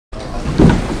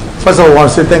First of all, I want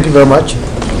to say thank you very much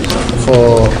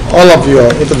for all of your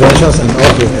interventions and all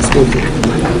of your exposure.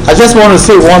 I just want to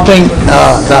say one thing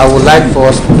that I would like for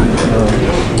us.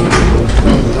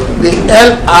 The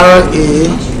LRA,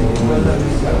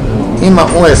 in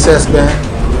my own assessment,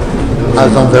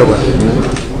 has done very well.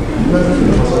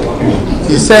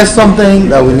 He says something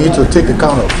that we need to take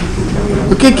account of.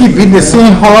 We can't keep beating the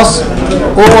same horse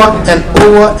over and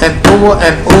over and over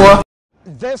and over.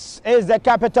 This is the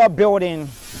Capitol building,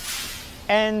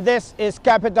 and this is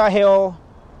Capitol Hill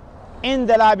in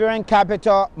the Liberian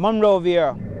capital,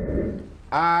 Monrovia.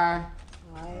 I,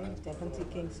 Deputy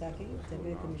King-Sackie,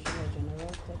 Deputy Commissioner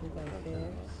General, Technical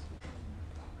Affairs.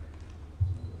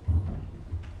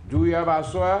 Do hereby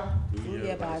swear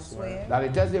That the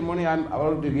testimony I'm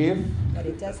about to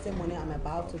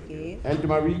give and to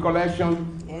my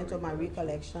recollection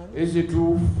is the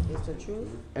truth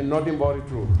and nothing but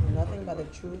the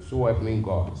truth. So help me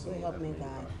God.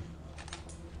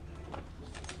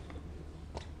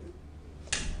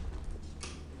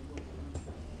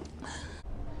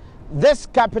 This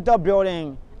Capitol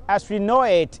building, as we know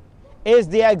it, is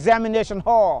the examination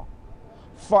hall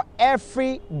for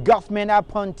every government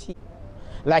appointee,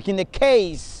 like in the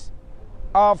case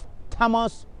of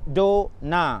Thomas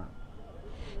Doe-Nah.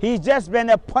 He's just been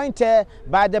appointed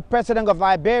by the President of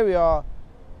Liberia,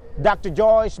 Dr.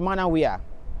 George Manawia,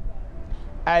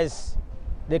 as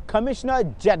the Commissioner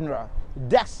General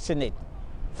Designate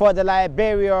for the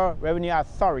Liberia Revenue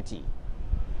Authority.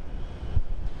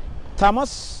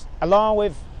 Thomas, along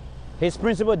with his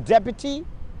principal deputy,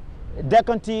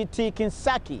 Decontee T.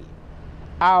 King-Sackie,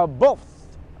 are both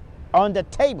on the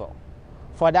table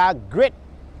for that great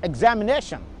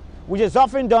examination, which is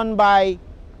often done by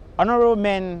honorable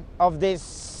men of this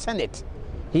Senate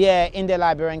here in the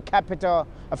Liberian capital,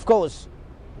 of course,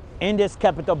 in this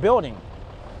Capitol building.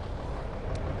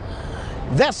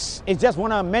 This is just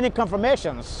one of many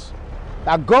confirmations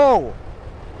that go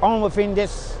on within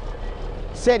this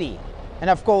city, and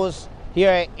of course,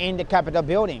 here in the Capitol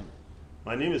building.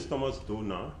 My name is Thomas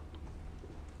Doe-Nah.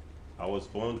 I was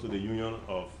born to the union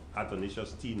of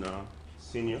Athanasius T. Nah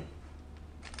Sr.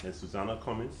 and Susanna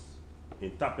Cummins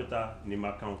in Tapeta,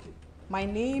 Nima County. My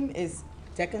name is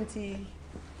Decontee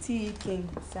T.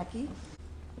 King-Sackie.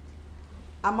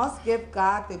 I must give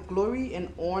God the glory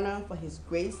and honor for his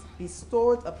grace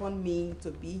bestowed upon me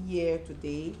to be here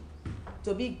today,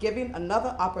 to be given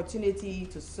another opportunity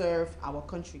to serve our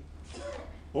country.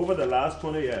 Over the last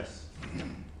 20 years,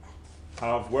 I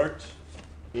have worked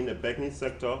in the banking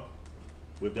sector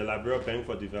with the Liberia Bank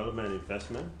for Development and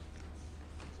Investment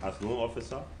as loan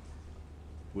officer,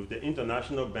 with the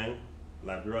International Bank,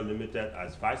 Liberia Limited,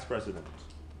 as vice president.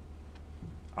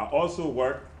 I also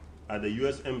worked at the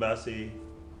U.S. Embassy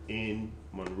in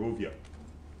Monrovia.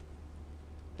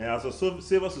 And as a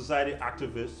civil society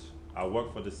activist, I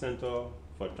worked for the Center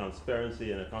for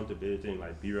Transparency and Accountability in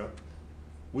Liberia,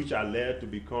 which I led to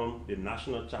become the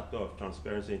national chapter of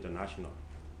Transparency International.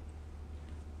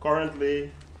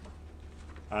 Currently,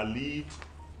 I lead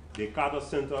the Carter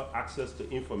Center Access to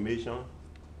Information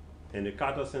and the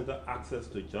Carter Center Access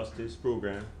to Justice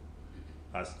program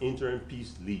as interim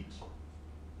peace lead.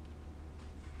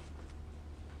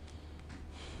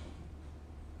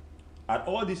 At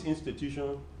all these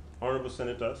institutions, honorable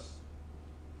senators,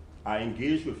 I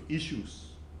engaged with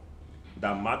issues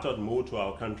that mattered more to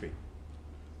our country,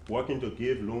 working to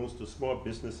give loans to small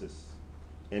businesses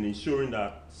and ensuring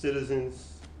that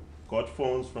citizens got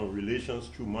funds from relations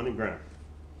through money grant.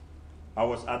 I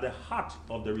was at the heart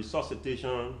of the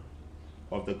resuscitation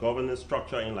of the governance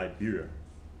structure in Liberia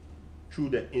through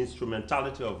the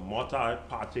instrumentality of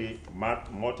multi-partner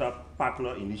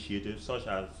initiatives such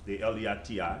as the LRA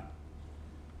CG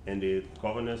and the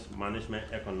Governance Management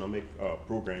Economic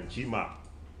Program, GMAP,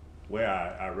 where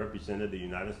I represented the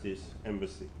United States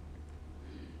Embassy.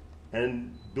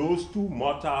 And those two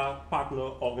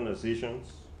multi-partner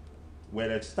organizations were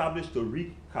established to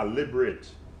recalibrate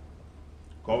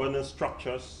governance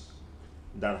structures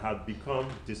that had become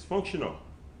dysfunctional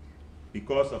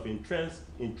because of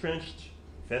entrenched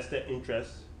vested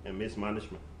interests and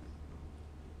mismanagement.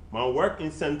 My work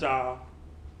in center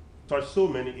touched so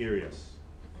many areas.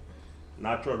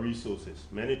 Natural resources.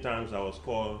 Many times I was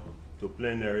called to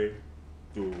plenary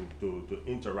to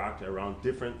interact around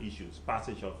different issues,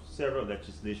 passage of several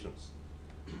legislations,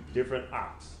 different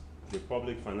acts, the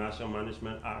Public Financial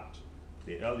Management Act,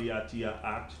 the LRA CG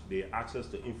Act, the Access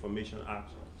to Information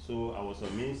Act. So I was a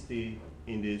mainstay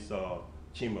in this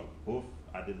chamber, both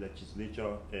at the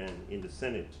legislature and in the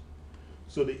Senate.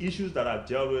 So the issues that I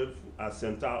dealt with at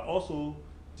Central also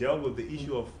dealt with the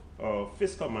issue of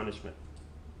fiscal management.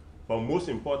 but most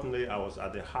importantly, I was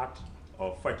at the heart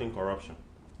of fighting corruption.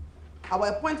 Our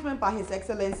appointment by His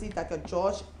Excellency Dr.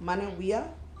 George Manawia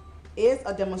is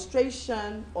a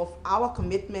demonstration of our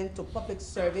commitment to public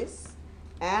service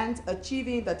and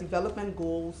achieving the development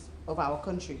goals of our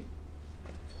country.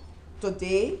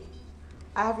 Today,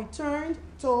 I have returned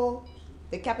to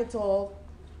the capital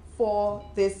before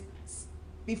this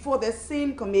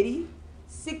same committee,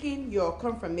 seeking your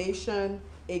confirmation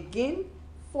again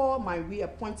for my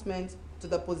reappointment to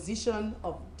the position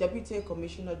of Deputy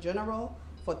Commissioner General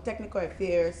for Technical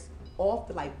Affairs of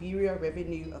the Liberia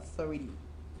Revenue Authority.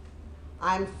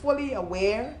 I am fully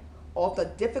aware of the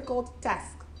difficult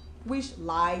task which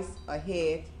lies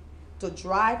ahead to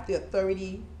drive the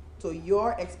authority to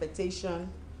your expectation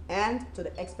and to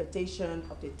the expectation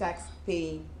of the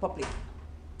tax-paying public.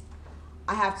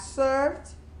 I have served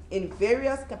in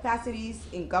various capacities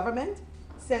in government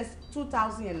since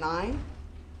 2009,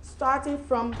 starting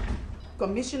from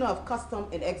Commissioner of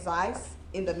Customs and Excise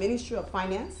in the Ministry of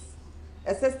Finance,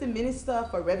 Assistant Minister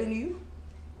for Revenue,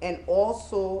 and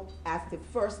also as the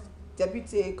first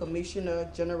Deputy Commissioner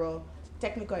General,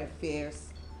 Technical Affairs,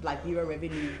 Liberia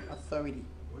Revenue Authority.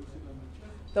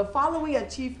 The following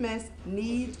achievements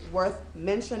need worth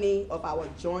mentioning of our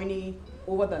journey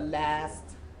over the last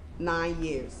 9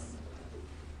 years.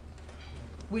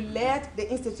 We led the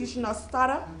institutional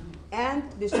startup and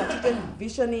the strategic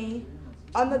visioning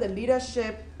under the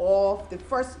leadership of the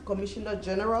first Commissioner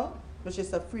General,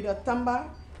 Mr. Frida Tamba,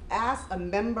 as a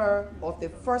member of the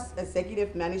first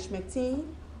executive management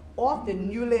team of the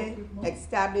newly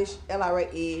established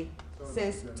LRA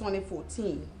since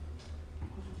 2014.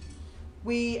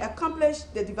 We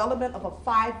accomplished the development of a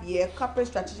 5-year corporate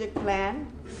strategic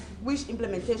plan, which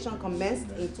implementation commenced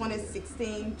in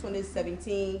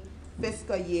 2016-2017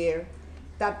 fiscal year,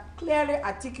 that clearly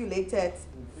articulated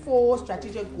 4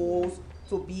 strategic goals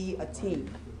to be attained.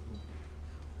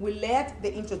 We led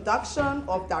the introduction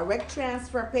of direct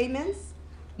transfer payments,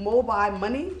 mobile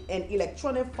money, and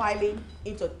electronic filing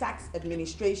into tax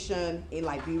administration in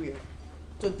Liberia.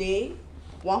 Today,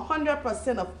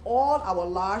 100% of all our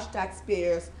large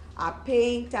taxpayers are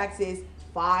paying taxes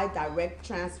via direct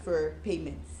transfer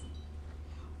payments.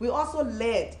 We also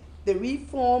led the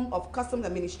reform of customs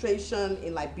administration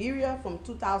in Liberia from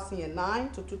 2009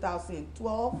 to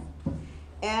 2012,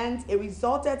 and it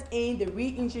resulted in the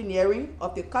re-engineering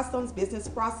of the customs business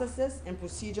processes and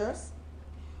procedures.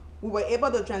 We were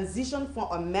able to transition from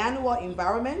a manual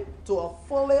environment to a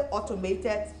fully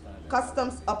automated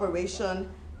customs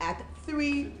operation at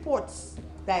 3 ports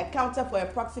that accounted for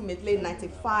approximately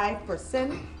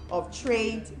 95% of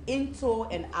trade into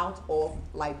and out of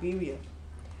Liberia.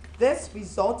 This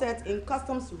resulted in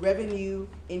customs revenue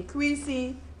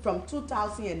increasing from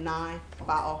 2009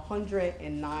 by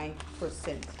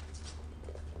 109%.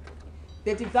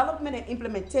 The development and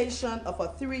implementation of a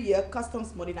 3-year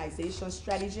customs modernization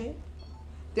strategy,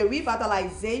 the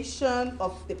revitalization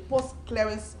of the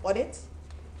post-clearance audit,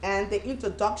 and the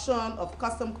introduction of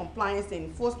custom compliance and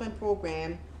enforcement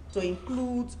program to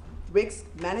include risk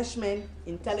management,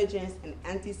 intelligence, and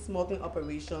anti-smuggling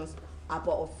operations are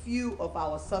but a few of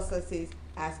our successes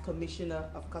as Commissioner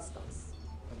of Customs.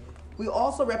 We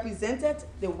also represented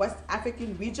the West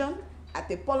African region at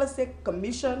the Policy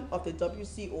Commission of the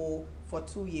WCO for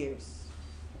 2 years.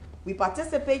 We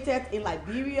participated in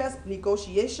Liberia's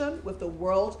negotiation with the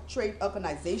World Trade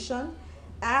Organization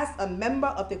as a member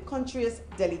of the country's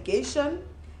delegation,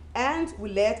 and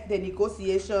we led the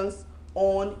negotiations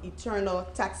on eternal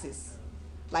taxes.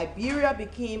 Liberia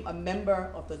became a member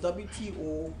of the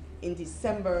WTO in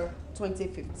December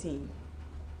 2015.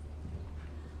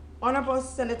 Honorable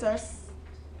Senators,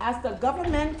 as the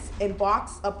government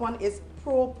embarks upon its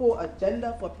pro-poor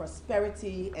agenda for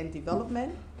prosperity and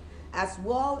development, as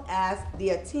well as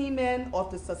the attainment of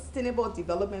the Sustainable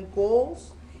Development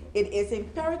Goals, it is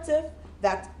imperative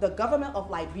that the government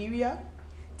of Liberia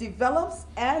develops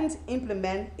and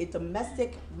implements a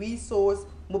domestic resource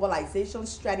mobilization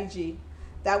strategy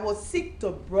that will seek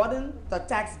to broaden the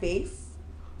tax base,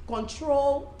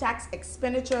 control tax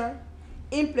expenditure,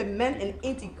 implement an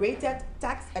integrated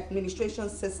tax administration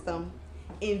system,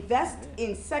 invest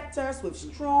in sectors with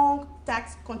strong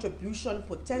tax contribution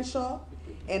potential,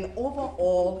 and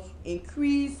overall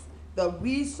increase the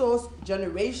resource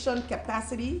generation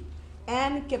capacity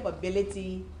and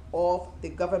capability of the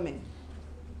government.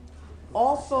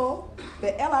 Also,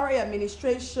 the LRA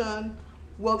administration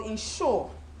will ensure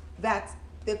that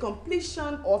the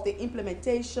completion of the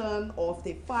implementation of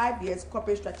the 5-year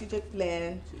corporate strategic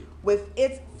plan with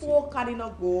its 4 cardinal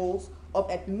goals of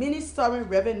administering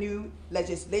revenue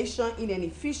legislation in an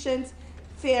efficient,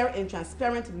 fair, and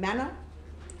transparent manner,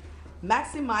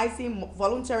 maximizing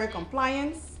voluntary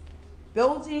compliance,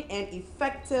 building an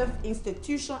effective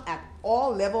institution at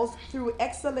all levels through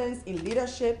excellence in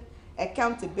leadership,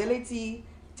 accountability,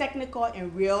 technical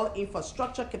and real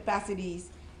infrastructure capacities,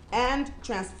 and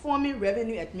transforming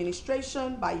revenue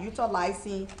administration by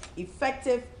utilizing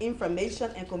effective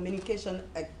information and communication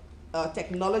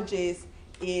technologies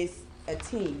is a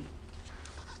team.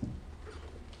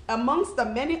 Amongst the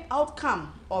many outcomes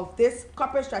of this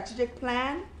corporate strategic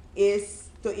plan is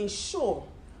to ensure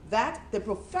that the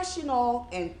professional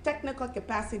and technical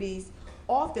capacities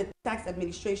of the tax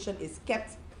administration is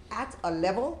kept at a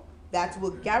level that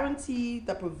will guarantee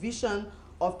the provision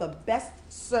of the best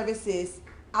services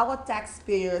our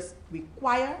taxpayers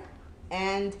require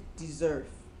and deserve.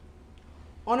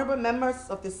 Honorable members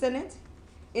of the Senate,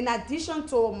 in addition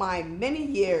to my many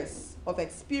years of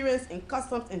experience in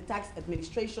customs and tax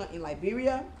administration in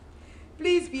Liberia,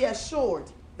 please be assured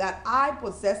that I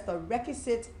possess the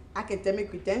requisite academic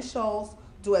credentials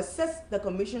to assist the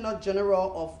Commissioner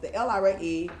General of the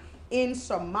LRA in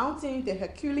surmounting the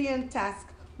Herculean task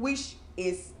which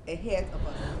is ahead of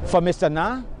us. For Mr.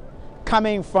 Nah,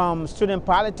 coming from student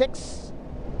politics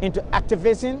into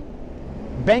activism,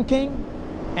 banking,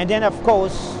 and then of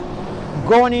course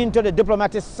going into the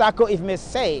diplomatic circle, if may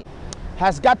say,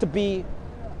 has got to be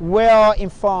well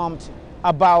informed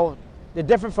about the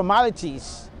different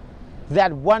formalities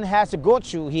that one has to go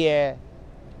through here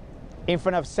in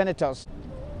front of senators.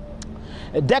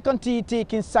 Decontee T,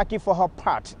 King-Sackie, for her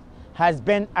part, has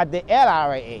been at the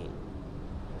LRA.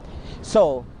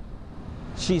 So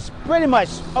she's pretty much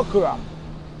accurate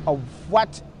of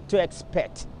what to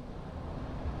expect.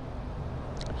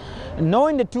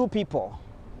 Knowing the two people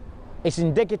is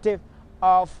indicative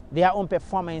of their own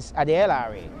performance at the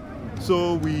LRA.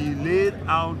 So we laid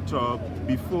out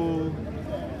before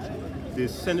the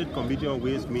Senate Committee on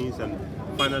Ways, Means and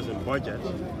Finance and Budget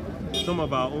some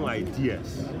of our own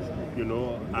ideas, you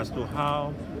know, as to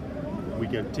how we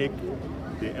can take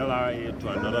the LRA to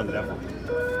another level.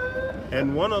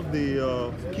 And one of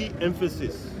the key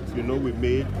emphasis, you know, we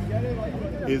made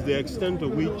is the extent to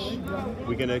which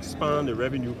we can expand the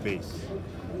revenue base.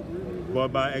 But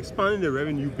by expanding the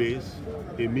revenue base,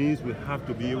 it means we have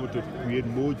to be able to create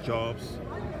more jobs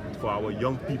for our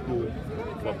young people,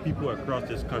 for people across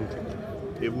this country.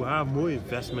 If we have more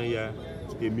investment here,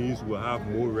 it means we'll have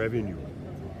more revenue.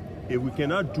 If we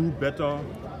cannot do better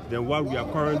than what we are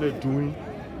currently doing,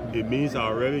 it means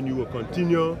our revenue will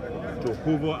continue to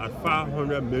hover at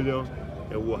 500 million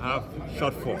and we'll have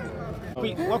shortfall.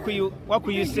 What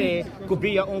could you say could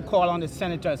be your own call on the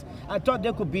senators? I thought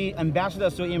there could be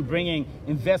ambassadors in bringing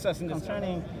investors in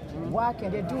concerning what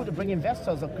can they do to bring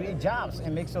investors or create jobs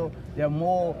and make so there are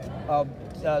more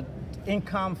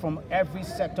income from every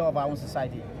sector of our own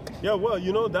society. Yeah, well,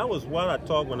 you know, that was what I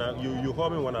talked when you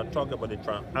heard me when I talked about the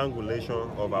triangulation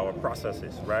of our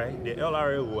processes, right? The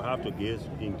LRA will have to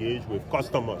engage with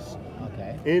customers.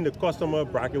 Okay. In the customer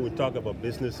bracket, we talk about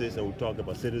businesses and we talk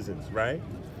about citizens, right?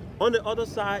 On the other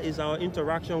side is our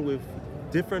interaction with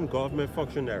different government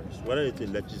functionaries, whether it's the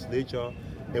legislature,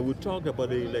 and we talk about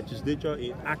the legislature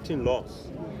enacting laws.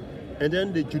 And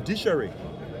then the judiciary,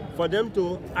 for them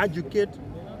to educate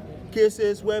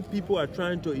cases where people are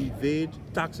trying to evade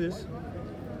taxes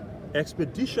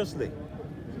expeditiously.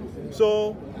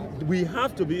 So we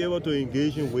have to be able to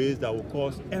engage in ways that will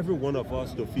cause every one of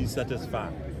us to feel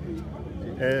satisfied.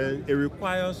 And it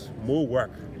requires more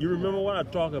work. You remember when I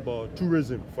talked about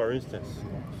tourism, for instance?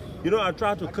 You know, I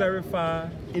try to clarify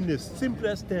in the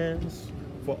simplest terms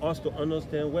for us to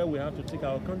understand where we have to take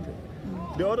our country.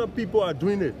 The other people are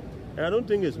doing it, and I don't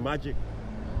think it's magic.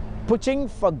 Pushing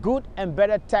for good and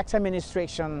better tax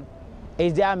administration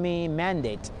is their main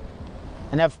mandate.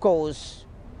 And of course,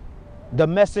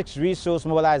 domestic resource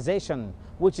mobilization,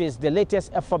 which is the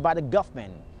latest effort by the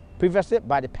government, previously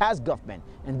by the past government,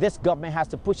 and this government has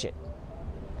to push it.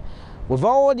 With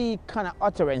all the kind of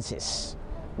utterances,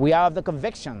 we have the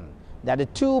conviction that the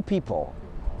two people,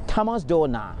 Thomas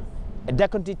Doe-Nah,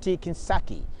 Decontee T,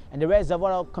 King-Sackie, and the rest of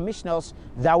our commissioners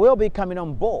that will be coming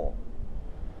on board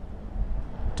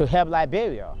to help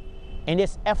Liberia in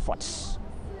its efforts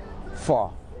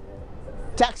for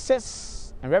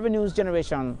taxes and revenues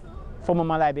generation from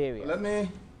Liberia. Let me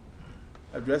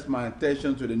address my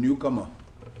attention to the newcomer.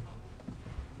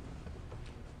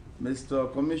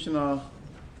 Mr. Commissioner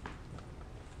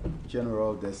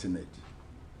General Designate,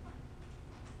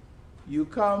 you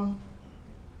come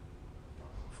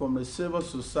from a civil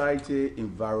society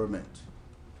environment.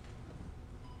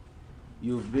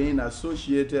 You've been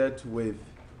associated with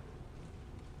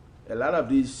a lot of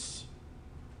these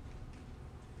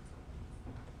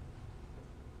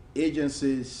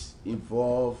agencies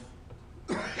involved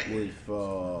with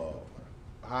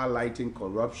highlighting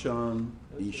corruption,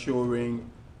 ensuring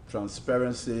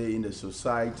transparency in the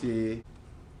society,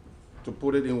 to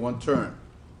put it in one term.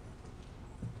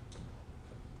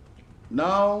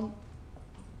 Now,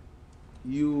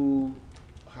 you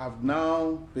have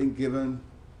now been given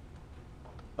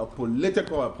a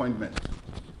political appointment.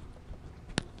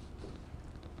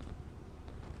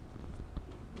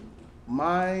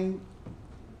 My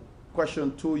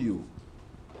question to you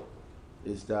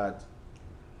is that,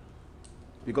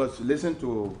 because listen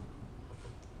to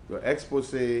your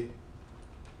expose,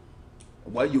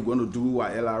 what you're going to do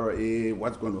at LRA,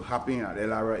 what's going to happen at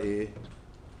LRA,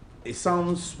 it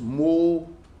sounds more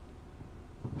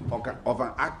of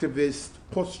an activist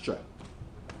posture.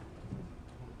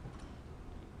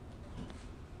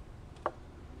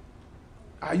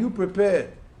 Are you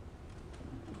prepared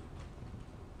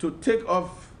to take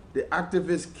off the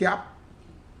activist cap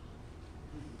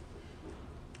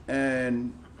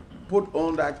and put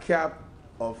on that cap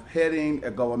of heading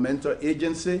a governmental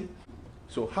agency?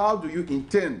 So how do you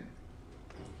intend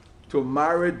to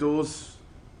marry those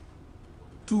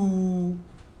two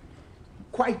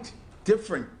quite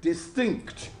different,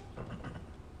 distinct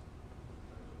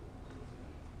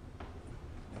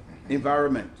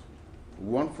environment,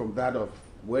 one from that of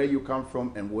where you come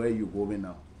from and where you're going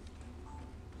now?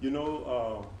 You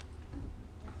know,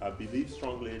 I believe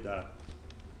strongly that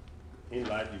in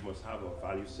life you must have a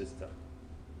value system.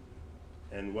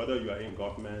 And whether you are in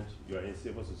government, you are in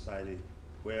civil society,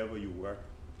 wherever you work,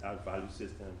 that value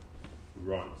system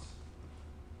runs.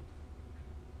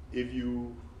 If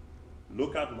you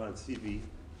look at my CV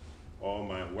or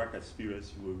my work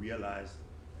experience, you will realize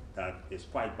that it's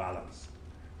quite balanced.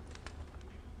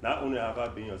 Not only have I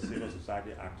been a civil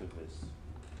society activist,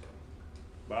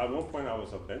 but at one point I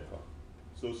was a banker.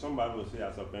 So somebody will say,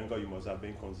 as a banker, you must have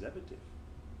been conservative.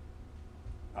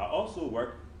 I also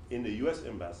worked in the US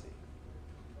Embassy,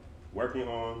 working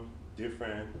on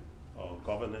different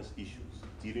governance issues,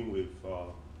 dealing with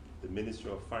the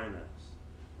Ministry of Finance,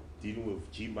 dealing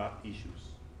with GMAP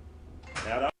issues.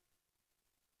 And at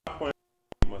that point,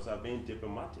 you must have been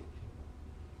diplomatic.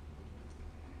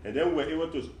 And then we were able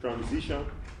to transition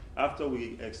after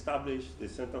we established the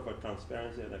Center for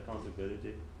Transparency and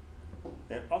Accountability.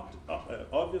 And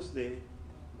obviously,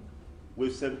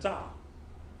 with CENTAR,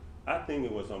 I think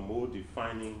it was a more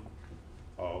defining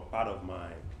part of my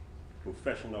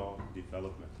professional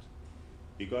development,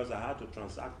 because I had to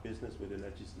transact business with the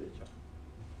legislature.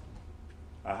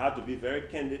 I had to be very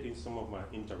candid in some of my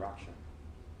interaction.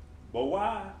 But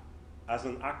why, as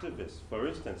an activist, for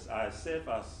instance, I serve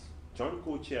as joint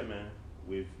co-chairman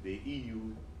with the EU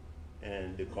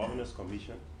and the Governance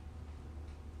Commission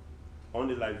on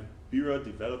the Liberia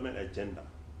development agenda,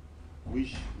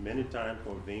 which many times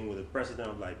convene with the president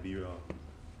of Liberia,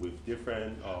 with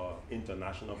different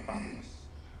international partners.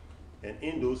 And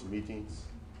in those meetings,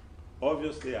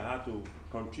 obviously I had to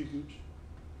contribute,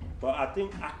 but I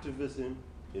think activism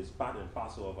is part and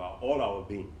parcel of all our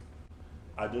being.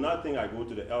 I do not think I go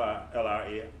to the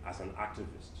LRA as an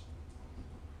activist,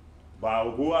 but I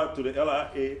will go out to the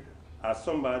LRA as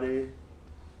somebody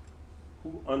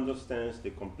who understands the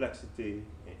complexity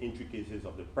and intricacies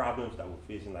of the problems that we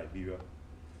face in Liberia,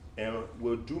 and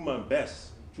will do my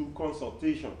best through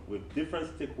consultation with different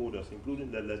stakeholders,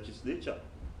 including the legislature,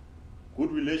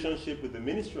 good relationship with the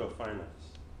Ministry of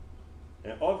Finance.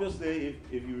 And obviously,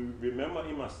 if you remember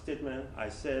in my statement, I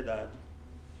said that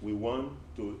we want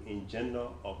to engender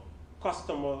a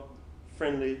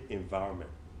customer-friendly environment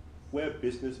where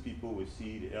business people will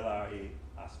see the LRA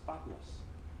as partners,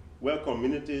 where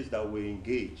communities that will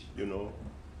engage,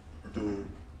 to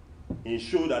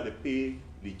ensure that they pay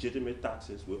legitimate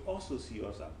taxes will also see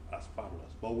us as partners,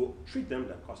 but we'll treat them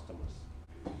like customers.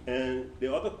 And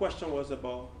the other question was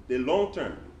about the long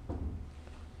term.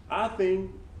 I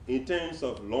think in terms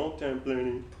of long-term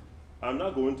planning, I'm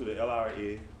not going to the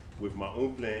LRA with my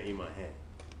own plan in my hand.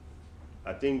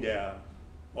 I think there are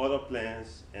other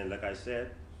plans, and like I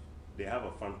said, they have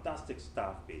a fantastic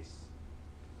staff base.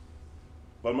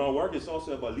 But my work is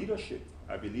also about leadership.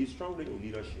 I believe strongly in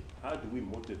leadership. How do we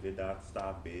motivate that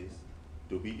staff base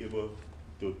to be able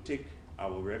to take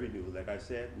our revenue? Like I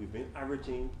said, we've been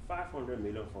averaging 500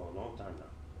 million for a long time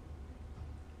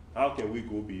now. How can we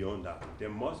go beyond that? There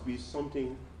must be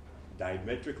something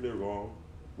diametrically wrong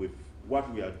with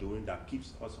what we are doing that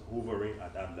keeps us hovering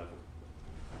at that level.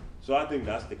 So I think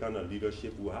that's the kind of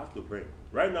leadership we have to bring.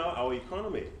 Right now, our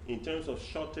economy, in terms of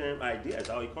short-term ideas,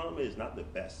 our economy is not the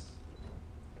best.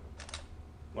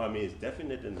 Well, I mean, it's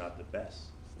definitely not the best.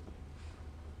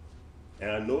 And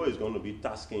I know it's going to be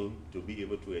tasking to be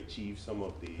able to achieve some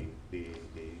of the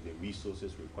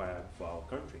resources required for our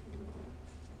country.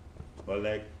 But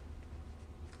like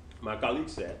my colleague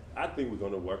said, I think we're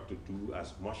going to work to do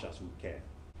as much as we can.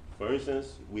 For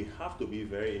instance, we have to be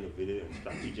very innovative and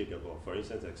strategic about, for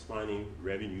instance, expanding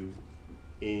revenue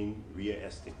in real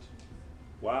estate.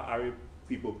 Why aren't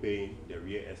people paying the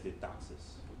real estate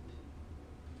taxes?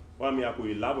 Well, I mean, I could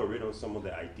elaborate on some of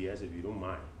the ideas if you don't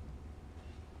mind.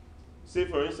 Say,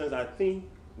 for instance, I think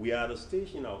we are at a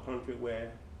stage in our country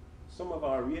where some of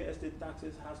our real estate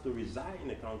taxes has to reside in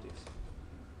the counties.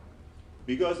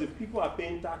 Because if people are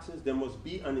paying taxes, there must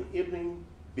be an enabling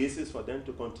basis for them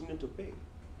to continue to pay.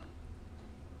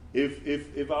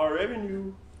 If our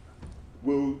revenue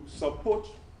will support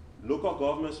local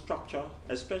government structure,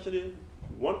 especially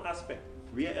one aspect,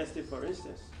 real estate for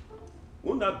instance,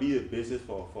 wouldn't that be a basis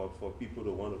for people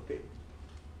to want to pay?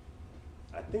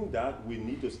 I think that we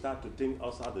need to start to think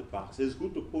outside the box. It's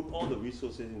good to put all the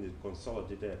resources in the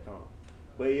consolidated account,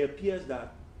 but it appears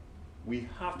that we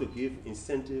have to give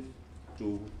incentive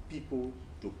to people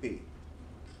to pay.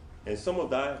 And some of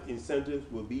that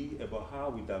incentives will be about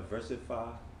how we diversify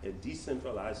and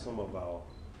decentralize some of our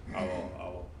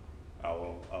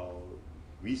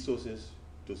resources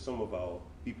to some of our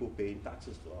people paying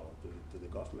taxes to the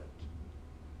government.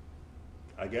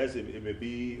 I guess it may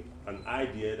be an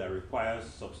idea that requires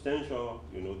substantial,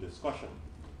 discussion.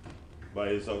 But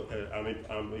it's, the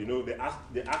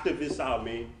activists out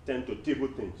me tend to table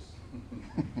things,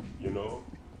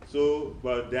 So,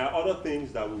 but there are other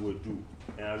things that we will do.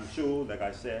 And I'm sure, like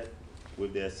I said,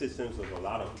 with the assistance of a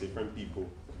lot of different people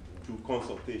through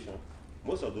consultation,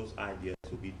 most of those ideas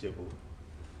will be tabled.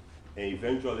 And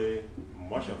eventually,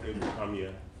 much of it will come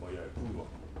here for your approval.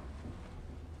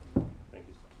 Thank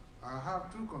you, sir. I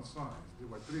have two concerns. There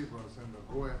were three, but Senator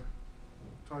Goya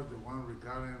touched the one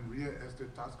regarding real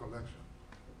estate tax collection.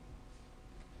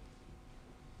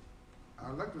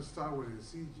 I'd like to start with the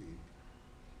CG.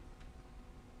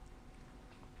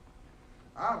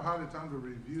 I've had the time to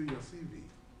review your CV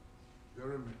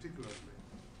very meticulously.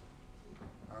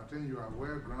 I think you are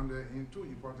well grounded in two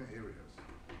important areas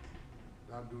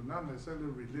that do not necessarily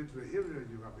relate to the area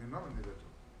you have been nominated to.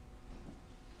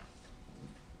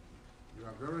 You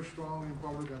are very strong in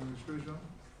public administration.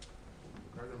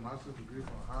 You got your master's degree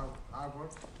from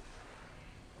Harvard.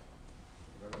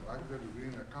 You got a bachelor's degree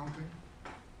in accounting.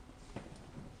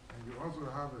 And you also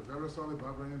have a very solid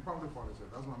background in public policy.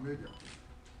 That's my major.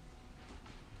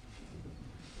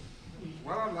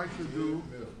 What I'd like to do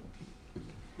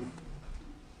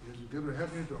is you to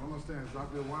help me to understand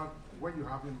exactly what you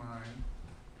have in mind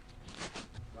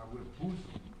that will boost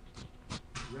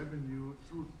revenue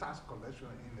through tax collection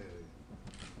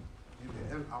in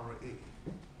the LRA.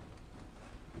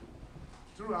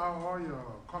 Throughout all your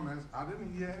comments, I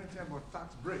didn't hear anything about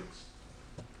tax breaks.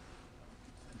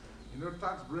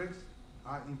 Tax breaks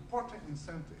are important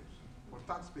incentives for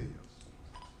taxpayers.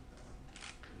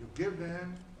 You give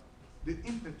them the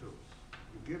impetus,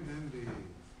 you give them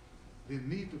the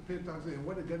need to pay taxes and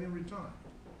what they get in return.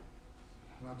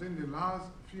 And I think the last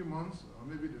few months, or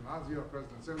maybe the last year of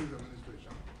President Selly's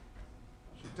administration,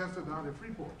 she tested out a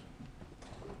free port.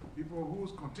 People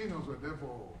whose containers were there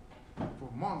for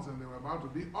months and they were about to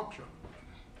be auctioned.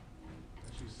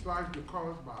 And she slashed the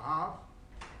cost by half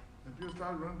and people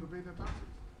started running to pay their taxes.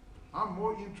 I'm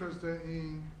more interested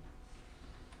in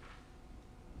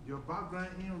your background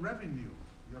in revenue,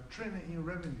 your training in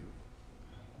revenue.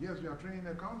 Yes, you are trained in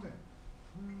accounting.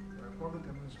 You're a public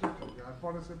administrator, you're a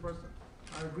policy person.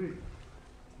 I agree.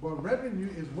 But revenue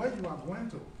is where you are going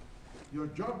to. Your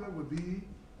job there would be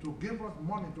to give us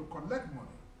money, to collect money.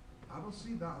 I don't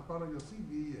see that as part of your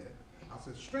CV yet as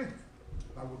a strength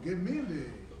that will give me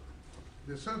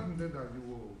the certainty that you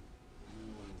will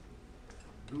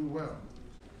do well.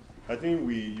 I think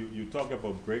you talk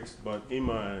about breaks, but in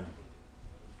my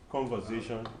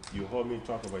conversation, you heard me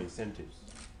talk about incentives.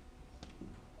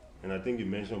 And I think you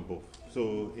mentioned both.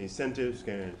 So incentives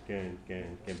can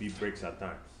be breaks at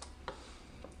times.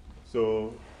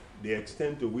 So the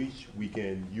extent to which we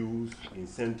can use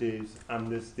incentives,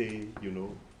 amnesty,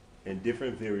 and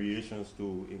different variations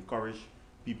to encourage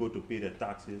people to pay their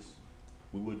taxes,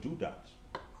 we will do that.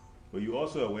 But you're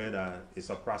also aware that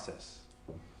it's a process.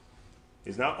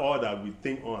 It's not all that we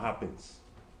think happens.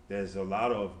 There's a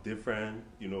lot of different,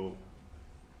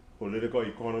 political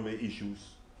economy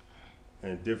issues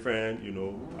and different,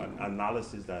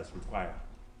 analysis that's required.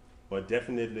 But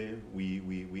definitely,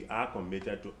 we are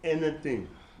committed to anything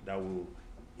that will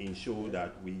ensure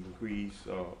that we increase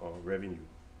our revenue.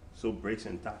 So breaks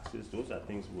and taxes, those are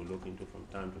things we'll look into from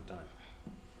time to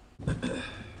time.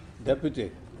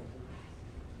 Deputy,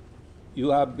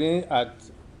 You have been at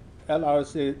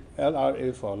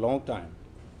LRA for a long time.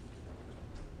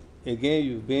 Again,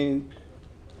 you've been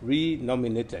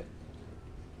re-nominated.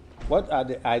 What are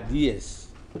the ideas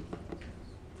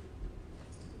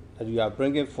that you are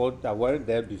bringing forth that weren't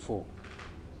there before?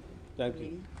 Thank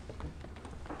you.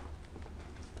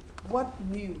 What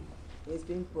new is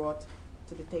being brought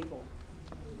to the table?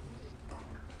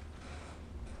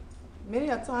 Many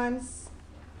a times,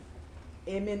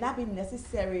 it may not be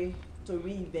necessary to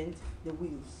reinvent the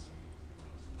wheels.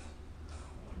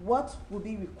 What will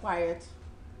be required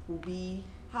will be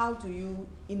how do you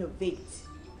innovate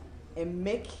and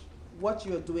make what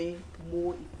you're doing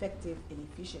more effective and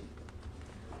efficient.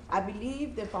 I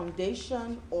believe the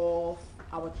foundation of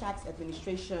our tax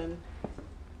administration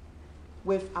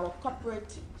with our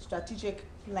corporate strategic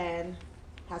plan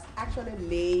has actually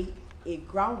laid a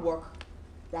groundwork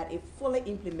that, if fully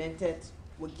implemented,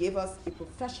 will give us a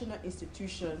professional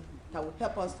institution that will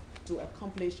help us to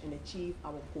accomplish and achieve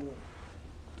our goal.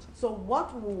 So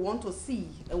what we want to see,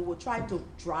 and we'll try to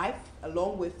drive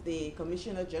along with the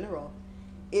Commissioner General,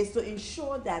 is to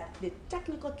ensure that the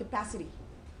technical capacity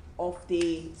of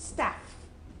the staff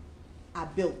are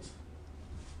built.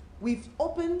 We've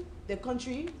opened the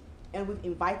country and we've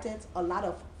invited a lot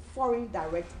of foreign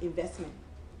direct investment.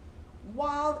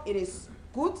 While it is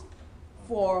good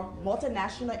for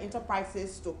multinational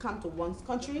enterprises to come to one's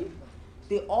country,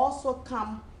 they also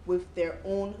come with their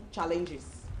own challenges.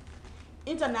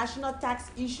 International tax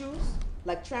issues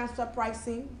like transfer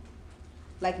pricing,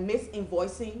 like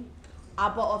misinvoicing, are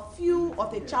but a few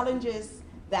of the challenges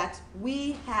that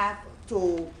we have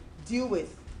to deal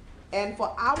with. And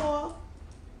for our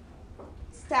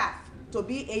staff to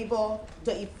be able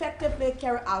to effectively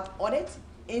carry out audits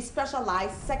in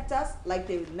specialized sectors like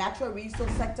the natural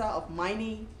resource sector of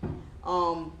mining,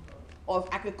 of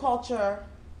agriculture,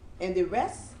 and the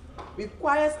rest,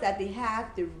 requires that they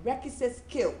have the requisite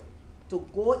skill to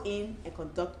go in and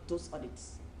conduct those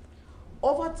audits.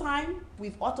 Over time,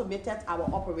 we've automated our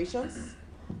operations,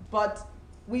 but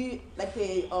we, like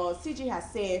the CG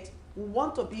has said, we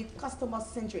want to be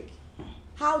customer-centric.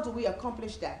 How do we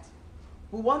accomplish that?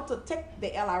 We want to take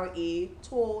the LRA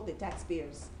to the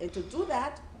taxpayers. And to do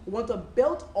that, we want to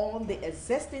build on the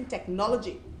existing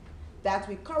technology that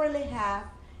we currently have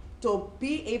to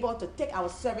be able to take our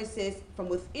services from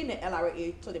within the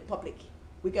LRA to the public.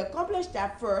 We can accomplish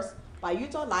that first by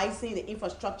utilizing the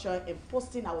infrastructure and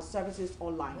posting our services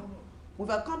online. We've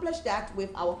accomplished that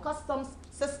with our customs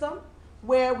system,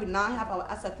 where we now have our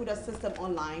Asakuda system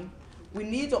online. We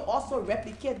need to also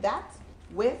replicate that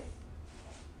with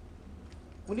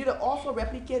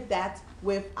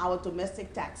our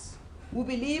domestic tax. We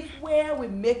believe where we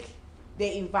make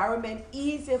the environment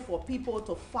easier for people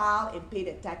to file and pay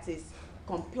their taxes,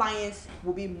 compliance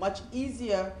will be much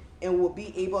easier and we'll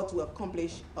be able to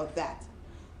accomplish that.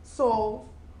 So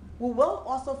we will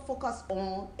also focus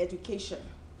on education.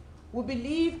 We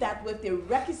believe that with the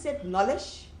requisite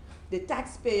knowledge, the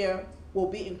taxpayer will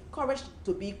be encouraged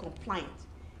to be compliant.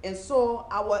 And so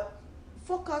our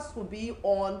focus will be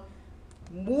on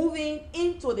moving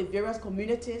into the various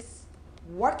communities,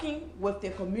 working with the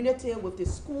community, with the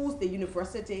schools, the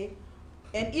university,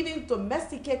 and even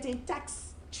domesticating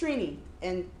tax training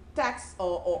and tax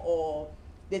or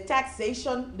the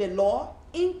taxation, the law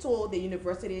into the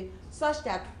university, such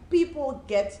that people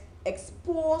get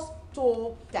exposed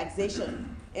to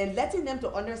taxation and letting them to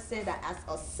understand that as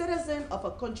a citizen of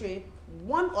a country,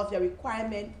 one of your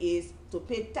requirements is to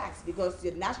pay tax because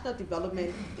your national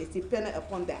development is dependent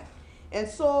upon that. And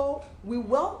so we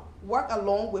will work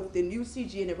along with the new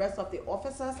CG and the rest of the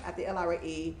officers at the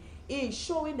LRA in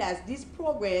showing that these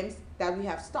programs that we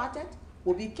have started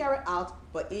will be carried out,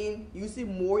 but in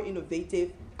using more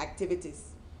innovative activities.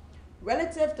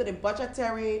 Relative to the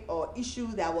budgetary issue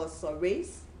that was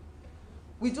raised,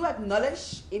 we do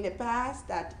acknowledge in the past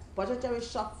that budgetary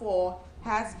shortfall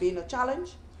has been a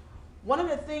challenge. One of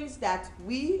the things that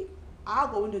we are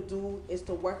going to do is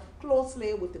to work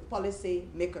closely with the policy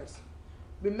makers.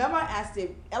 Remember, as the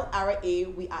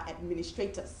LRA, we are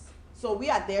administrators. So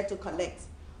we are there to collect.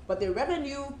 But the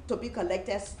revenue to be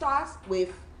collected starts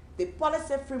with the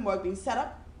policy framework being set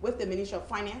up with the Ministry of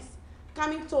Finance,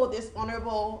 coming to this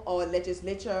honorable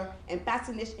legislature and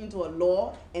passing it into a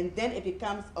law, and then it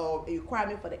becomes a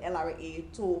requirement for the LRA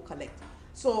to collect.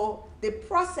 So the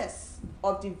process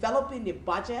of developing the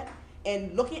budget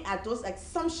and looking at those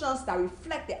assumptions that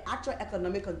reflect the actual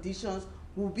economic conditions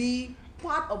will be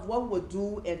part of what we'll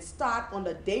do and start on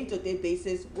a day-to-day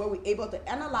basis, where we're able to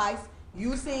analyze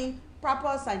using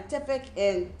proper scientific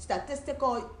and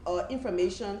statistical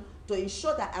information to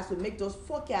ensure that as we make those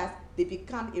forecasts, they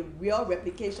become a real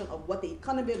replication of what the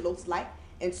economy looks like,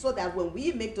 and so that when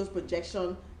we make those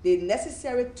projections, the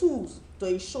necessary tools to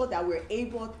ensure that we're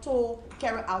able to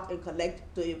carry out and collect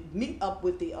to meet up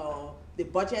with the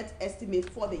budget estimate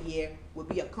for the year will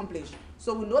be accomplished.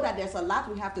 So we know that there's a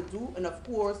lot we have to do, and of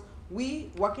course,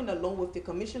 we, working along with the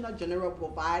Commissioner General,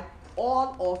 provide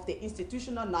all of the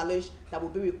institutional knowledge that will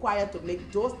be required to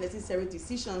make those necessary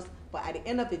decisions, but at the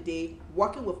end of the day,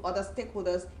 working with other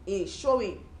stakeholders in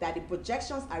ensuring that the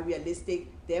projections are realistic,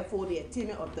 therefore the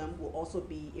attainment of them will also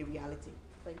be a reality.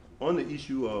 Thank you. On the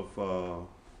issue of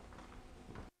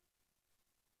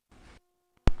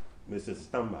Mrs.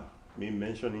 Stamba, me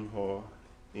mentioning her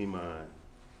in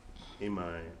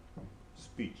my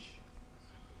speech,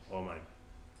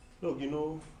 look, you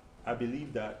know, I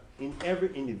believe that in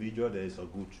every individual there is a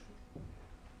good.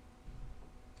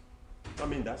 I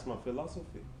mean, that's my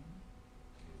philosophy.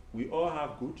 We all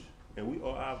have good and we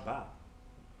all have bad.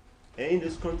 And in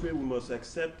this country, we must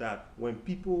accept that when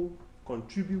people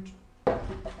contribute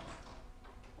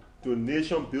to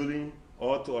nation building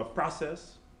or to a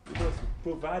process, we must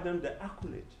provide them the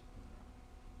accolade,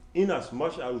 in as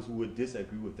much as we would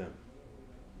disagree with them.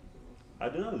 I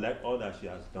do not like all that she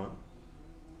has done.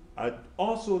 I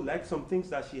also like some things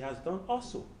that she has done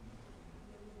also.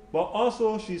 But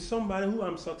also, she's somebody who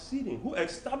I'm succeeding, who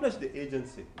established the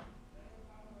agency.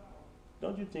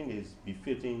 Don't you think it's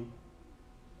befitting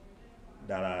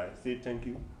that I say thank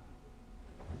you?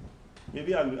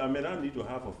 Maybe I may not need to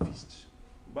have a feast,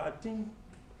 but I think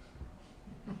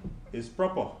it's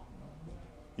proper,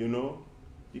 you know,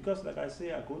 because like I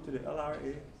say, I go to the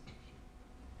LRA.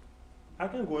 I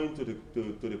can go into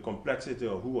the complexity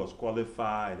of who was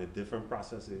qualified, the different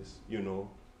processes, you know.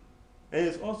 And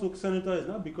it's also, Senator, it's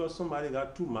not because somebody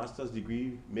got 2 master's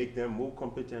degrees make them more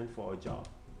competent for a job.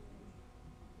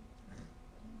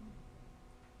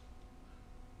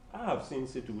 I have seen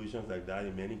situations like that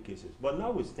in many cases. But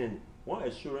notwithstanding, one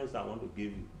assurance I want to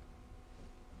give you,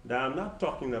 that I'm not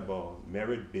talking about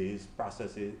merit-based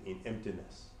processes in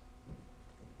emptiness.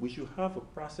 We should have a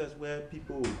process where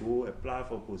people will go apply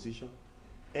for a position,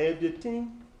 and if they think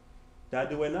that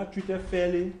they were not treated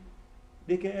fairly,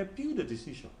 they can appeal the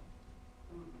decision.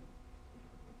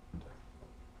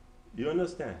 You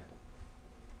understand?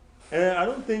 And I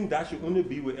don't think that should only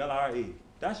be with LRA.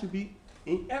 That should be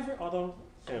in every other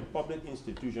public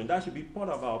institution. That should be part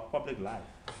of our public life.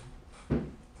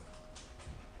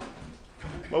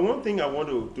 But one thing I want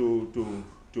to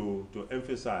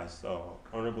emphasize,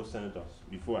 honorable senators,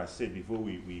 before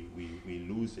we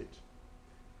lose it,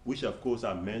 which of course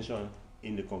I mentioned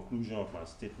in the conclusion of my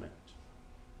statement,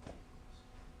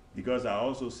 because I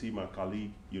also see my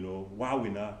colleague, you know, why we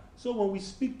not. So when we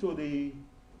speak to the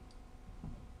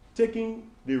taking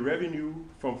the revenue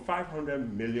from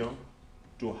 500 million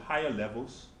to higher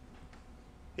levels,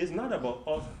 it's not about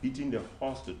us beating the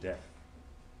horse to death.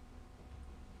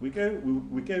 We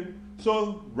can,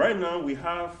 so right now we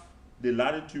have the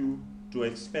latitude to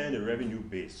expand the revenue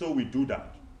base. So we do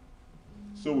that.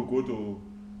 So we go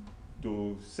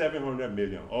to 700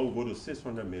 million or we go to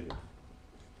 600 million.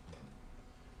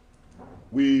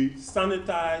 We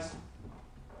sanitize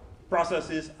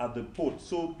processes at the port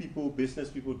so business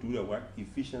people do their work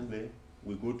efficiently.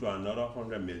 We go to another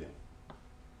 100 million.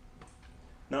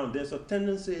 Now there's a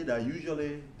tendency that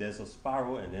usually there's a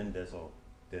spiral and then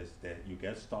you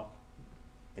get stuck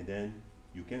and then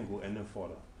you can't go any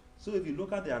further. So if you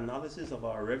look at the analysis of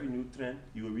our revenue trend,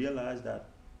 you will realize that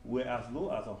we're as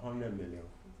low as 100 million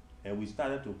and we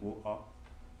started to go up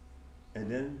and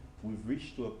then we've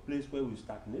reached to a place where we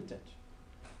stagnated.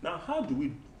 Now how do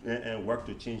we work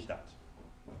to change that?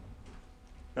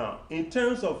 Now in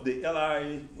terms of the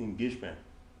LRA engagement,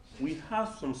 we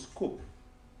have some scope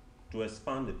to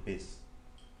expand the base.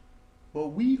 But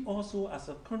we also as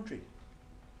a country,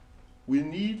 we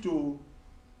need to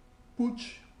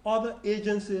push other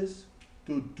agencies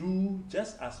to do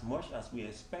just as much as we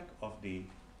expect of the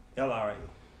LRA.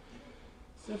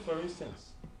 Say for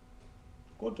instance,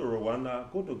 go to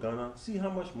Rwanda, go to Ghana, see how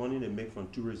much money they make from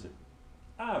tourism.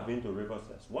 I have been to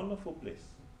Riverside, wonderful place.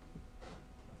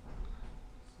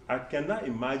 I cannot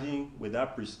imagine with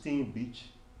that pristine beach,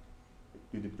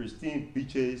 with the pristine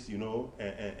beaches, you know,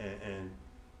 and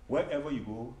wherever you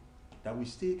go, that we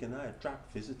still cannot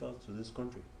attract visitors to this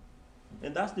country.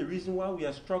 And that's the reason why we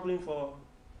are struggling for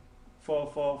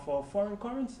foreign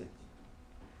currency.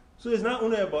 So it's not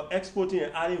only about exporting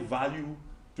and adding value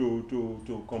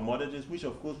to commodities, which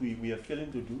of course we are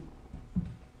failing to do,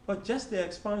 but just the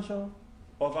expansion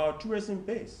of our tourism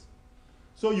base.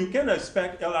 So you can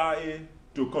expect LRA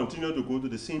to continue to go to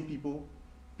the same people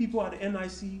at the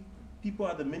NIC, people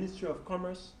at the Ministry of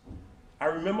Commerce, I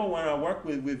remember when I worked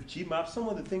with GMAP, some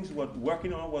of the things we were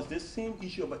working on was this same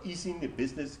issue of easing the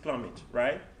business climate,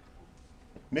 right?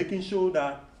 Making sure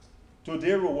that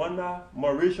today Rwanda,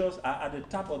 Mauritius are at the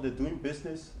top of the doing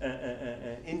business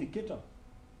indicator.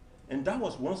 And that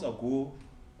was once a goal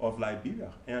of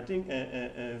Liberia. And I think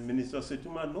Minister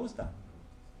Setuma knows that.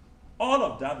 All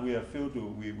of that we have failed to,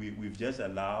 we've just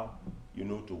allowed, you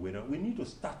know, to wait on. We need to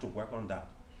start to work on that,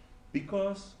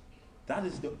 because that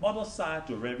is the other side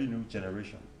to revenue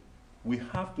generation. We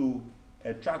have to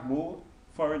attract more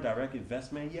foreign direct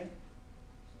investment here.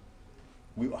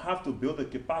 We have to build the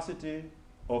capacity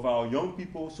of our young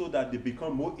people so that they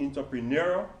become more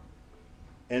entrepreneurial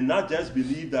and not just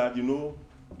believe that, you know,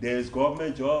 there's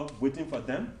government job waiting for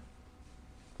them.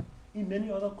 In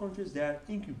many other countries, there are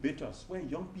incubators where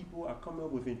young people are coming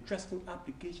up with interesting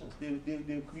applications.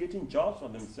 They're creating jobs for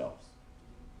themselves.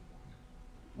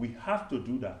 We have to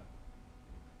do that.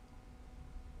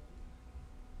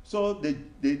 So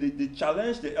the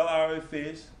challenge the LRA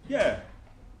face, yeah,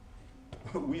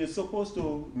 we are supposed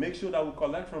to make sure that we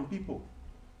collect from people.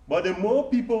 But the more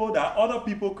people that other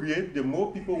people create, the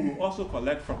more people will also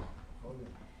collect from.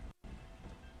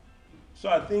 So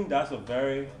I think that's a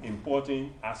very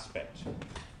important aspect.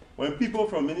 When people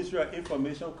from Ministry of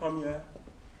Information come here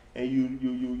and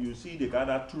you see they got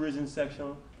that tourism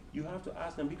section, you have to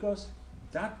ask them, because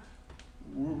that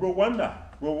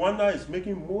Rwanda is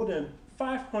making more than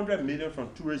 500 million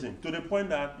from tourism, to the point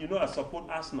that, you know, I support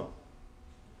Arsenal.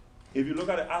 If you look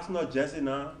at the Arsenal jersey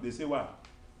now, they say what?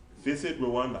 Visit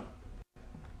Rwanda.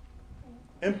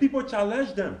 And people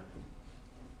challenge them.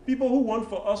 People who want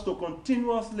for us to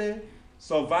continuously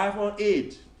survive on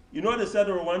aid. You know what they said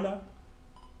to Rwanda?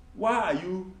 Why are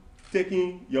you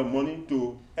taking your money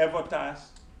to advertise,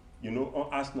 you know, on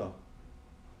Arsenal?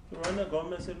 The Rwanda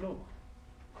government said, look,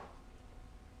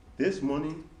 this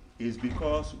money is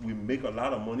because we make a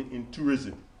lot of money in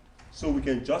tourism. So we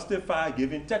can justify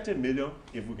giving 30 million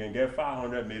if we can get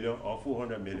 500 million or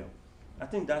 400 million. I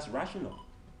think that's rational.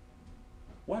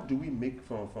 What do we make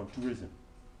from tourism?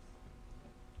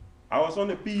 I was on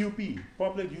the PUP,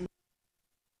 Public Use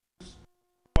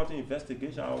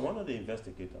Investigation. I was one of the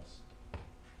investigators.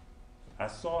 I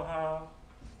saw how,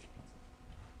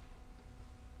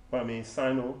 well, I mean,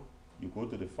 Sino, you go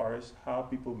to the forest, how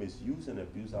people misuse and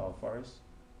abuse our forests.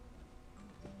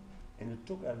 And it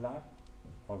took a lot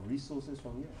of resources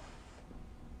from here.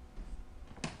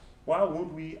 Why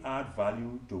won't we add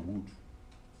value to wood?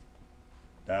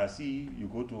 That I see, you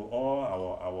go to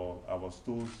all our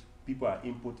stores, people are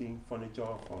importing furniture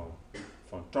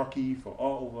from Turkey, from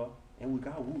all over, and we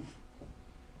got wood.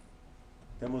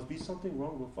 There must be something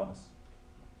wrong with us.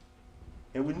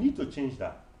 And we need to change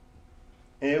that.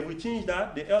 And if we change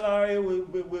that, the LRA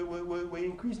will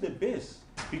increase the base.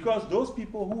 Because those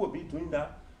people who will be doing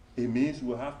that, it means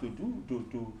we'll have to do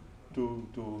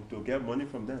to get money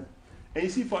from them. And you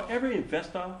see, for every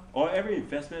investor or every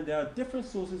investment, there are different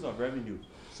sources of revenue.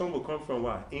 Some will come from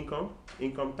what? Income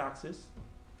taxes.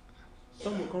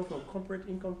 Some will come from corporate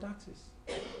income taxes.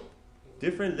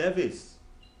 Different levies,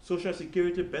 social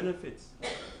security benefits.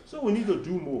 So we need to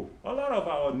do more. A lot of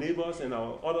our neighbors and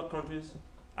our other countries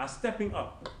are stepping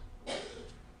up.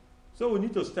 So we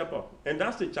need to step up. And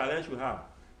that's the challenge we have.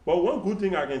 But one good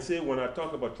thing I can say when I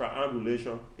talk about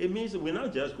triangulation, it means we're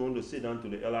not just going to sit down to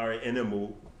the LRA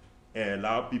NMO and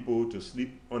allow people to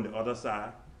sleep on the other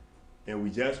side, and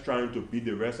we're just trying to beat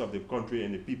the rest of the country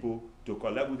and the people to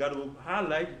collect. We got to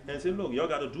highlight and say, look, y'all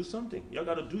got to do something. Y'all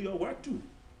got to do your work too.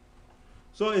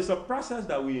 So it's a process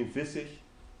that we envisage,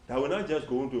 that we're not just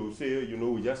going to say, you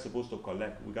know, we're just supposed to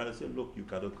collect. We got to say, look, you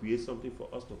got to create something for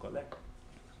us to collect.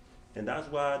 And that's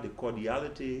why the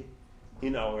cordiality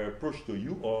in our approach to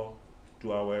you all,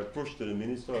 to our approach to the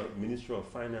Ministry of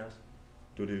Finance,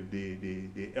 to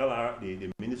the LR,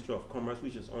 the Ministry of Commerce,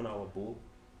 which is on our board,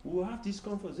 we will have these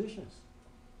conversations.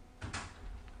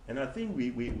 And I think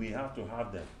we have to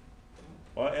have them,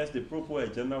 or else the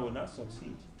proposed agenda will not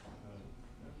succeed.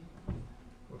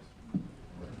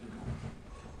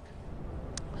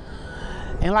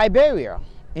 In Liberia,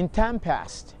 in time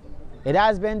past, it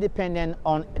has been dependent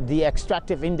on the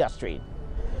extractive industry.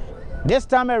 This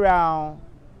time around,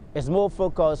 it's more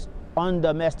focused on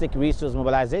domestic resource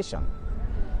mobilization.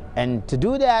 And to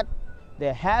do that,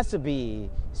 there has to be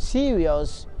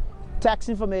serious tax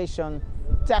information,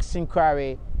 tax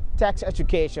inquiry, tax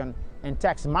education, and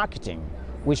tax marketing,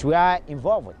 which we are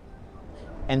involved with.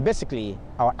 And basically,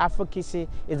 our advocacy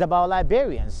is about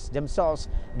Liberians themselves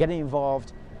getting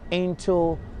involved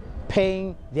into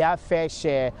paying their fair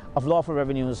share of lawful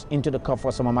revenues into the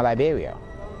coffers of Mama Liberia.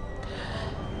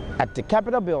 At the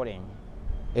Capitol building,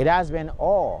 it has been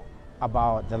all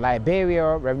about the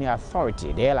Liberia Revenue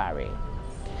Authority, the LRA.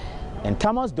 And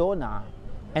Thomas Doe-Nah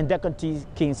and Decontee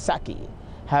King-Sackie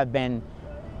have been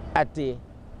at the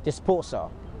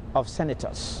disposal of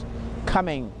senators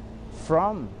coming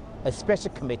from a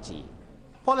special committee.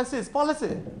 Policy is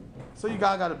policy. So you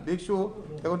guys got to make sure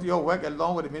they go to your work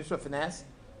along with the Ministry of Finance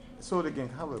so they can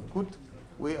have a good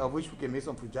way of which we can make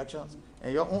some projections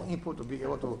and your own input to be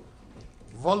able to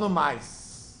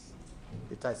volumize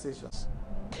the taxations.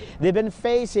 They've been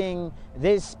facing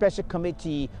this special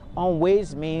committee on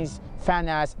ways, means,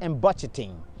 finance, and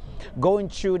budgeting, going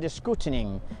through the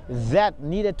scrutiny that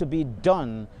needed to be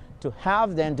done to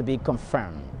have them to be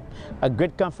confirmed. A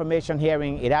great confirmation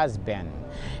hearing it has been.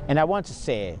 And I want to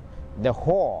say, the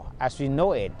hall, as we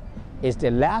know it, is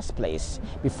the last place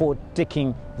before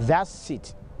taking that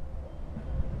seat,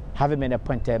 having been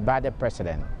appointed by the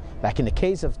president, like in the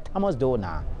case of Thomas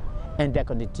Doe-Nah and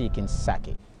Decontee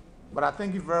King-Sackie. But I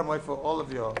thank you very much for all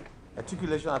of your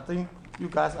articulation. I think you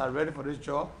guys are ready for this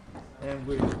job, and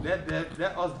let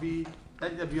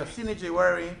there be a signature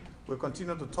wherein we'll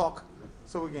continue to talk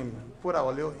so we can put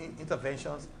our little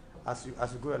interventions as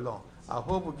we go along. I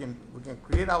hope we can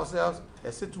create ourselves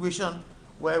a situation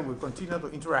where we continue to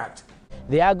interact.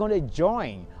 They are going to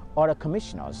join other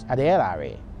commissioners at the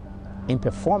LRA in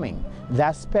performing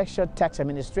that special tax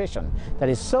administration that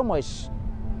is so much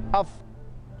of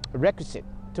requisite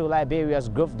to Liberia's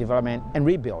growth, development, and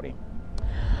rebuilding.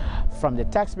 From the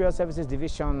Taxpayer Services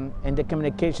Division and the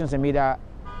Communications and Media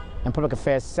and Public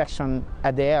Affairs section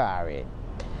at the LRA,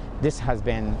 this has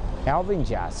been Alvin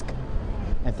Jask.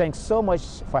 And thanks so much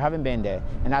for having been there,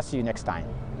 and I'll see you next time.